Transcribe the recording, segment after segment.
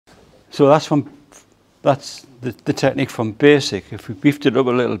So that's the technique from basic. If we beefed it up a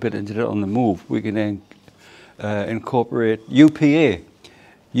little bit and did it on the move, we can then incorporate UPA.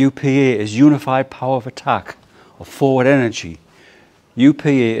 UPA is Unified Power of Attack, or forward energy.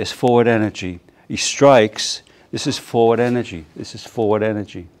 UPA is forward energy. He strikes, this is forward energy. This is forward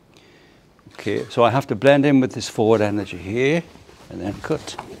energy. Okay, so I have to blend in with this forward energy here, and then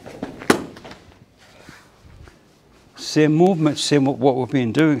cut. Same movement, same what we've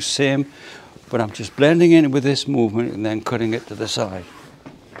been doing, same, but I'm just blending in with this movement and then cutting it to the side.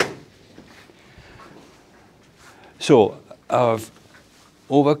 So I've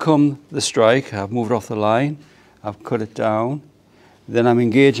overcome the strike, I've moved off the line, I've cut it down, then I'm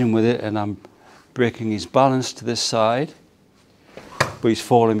engaging with it and I'm breaking his balance to this side, but he's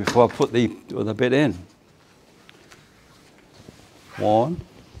falling before I put the other bit in. 1,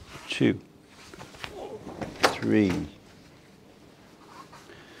 2, 3.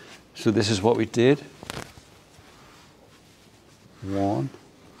 So this is what we did. 1,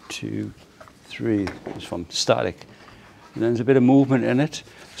 2, 3. It's from static. And then there's a bit of movement in it.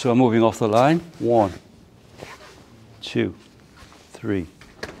 So I'm moving off the line. 1, 2, 3.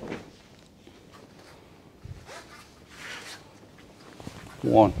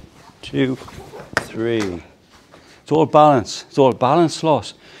 1, 2, 3. It's all balance. It's all balance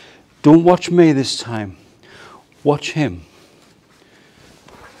loss. Don't watch me this time. Watch him.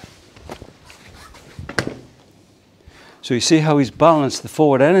 So you see how he's balanced the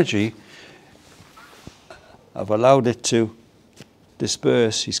forward energy. I've allowed it to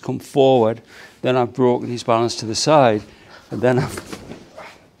disperse. He's come forward. Then I've broken his balance to the side. And then I've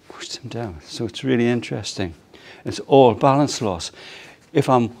pushed him down. So it's really interesting. It's all balance loss. If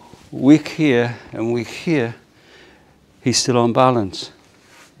I'm weak here and weak here, he's still on balance.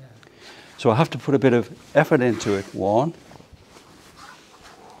 So I have to put a bit of effort into it. 1,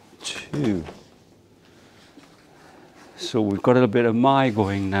 2. So we've got a little bit of my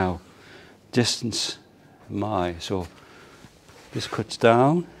going now. Distance, my. So this cuts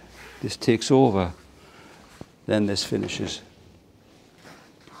down, this takes over, then this finishes.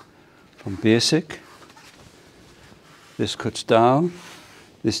 From basic, this cuts down,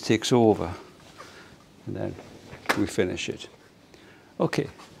 this takes over, and then we finish it. Okay,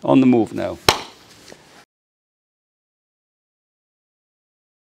 on the move now.